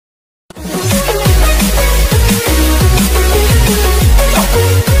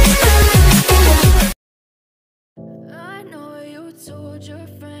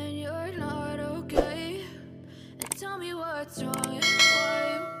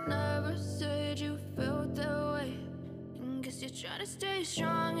Try to stay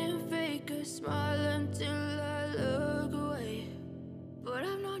strong and fake a smile until I look away. But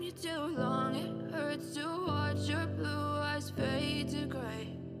I've known you too long, it hurts to watch your blue eyes fade to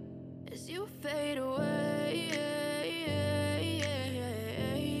gray as you fade away.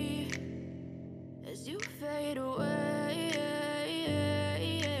 As you fade away.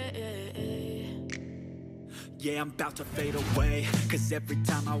 Yeah, I'm about to fade away, cause every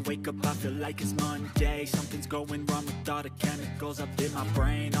time I wake up I feel like it's Monday. Something's going wrong with all the chemicals up in my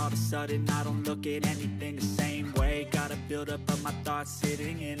brain. All of a sudden I don't look at anything the same way. Got a buildup of my thoughts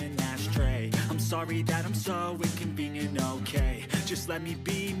sitting in an ashtray. I'm sorry that I'm so inconvenient, okay. Just let me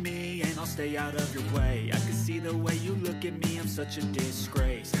be me and I'll stay out of your way. I can see the way you look at me, I'm such a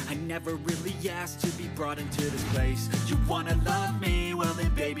disgrace. I never really asked to be brought into this place. You wanna love me? Well then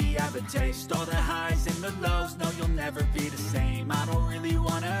baby I have a taste. All the highs and the lows, no you'll never be the same. I don't really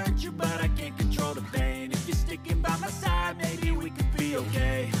wanna hurt you but I can't control the pain. If you're sticking by my side maybe we could be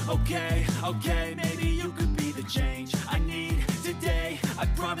okay. Okay, maybe you could be the change I need today. I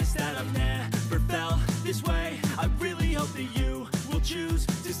promise that I've never felt this way. I really hope that you will choose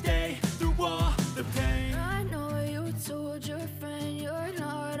to stay through all the pain. I know you told your friend you're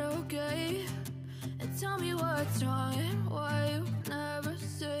not okay, and tell me what's wrong and why you never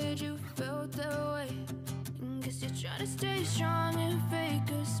said you felt that way. Guess you're trying to stay strong and fake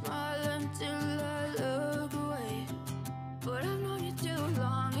a smile until I look away. But I've known you too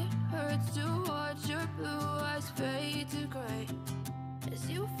long, it hurts to watch your blue eyes fade to gray as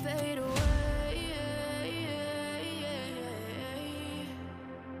you fade away.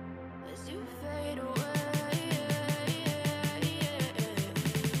 As you fade away.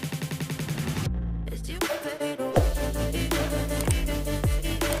 As you fade away.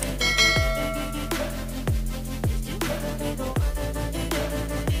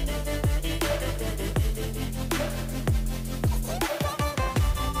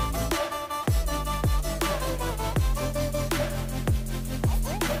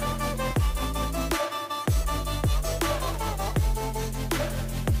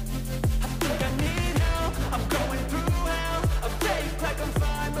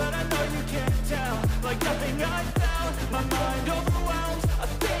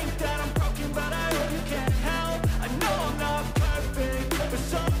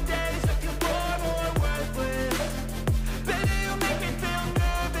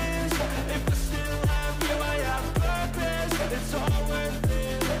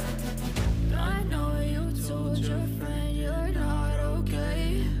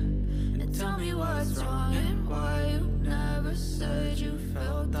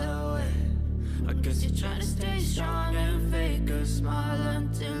 You're trying to stay strong and fake a smile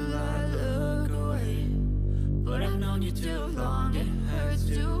until I look away. But I've known you too long, it hurts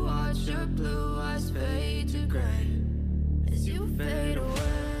to watch your blue eyes fade to gray as you fade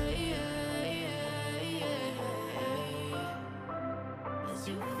away. As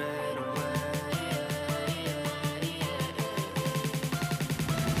you fade away.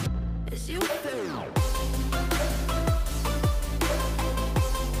 As you fade away.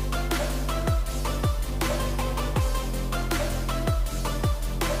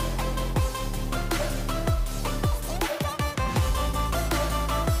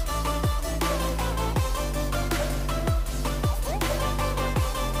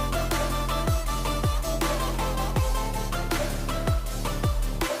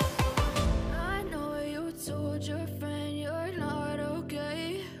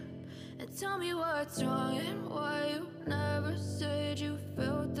 Tell me what's wrong and why you never said you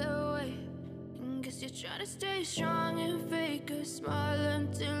felt that way. Guess you're trying to stay strong and fake a smile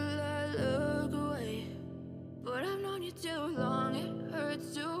until I look away. But I've known you too long, it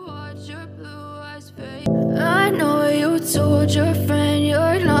hurts to watch your blue eyes fade. I know you told your friend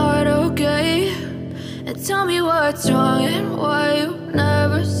you're not okay, and tell me what's wrong and why you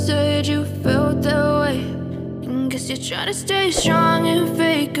never said you felt that way. Guess you're trying to stay strong and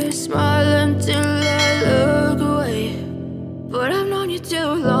fake a smile until I look away. But I've known you too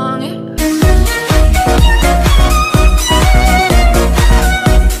long.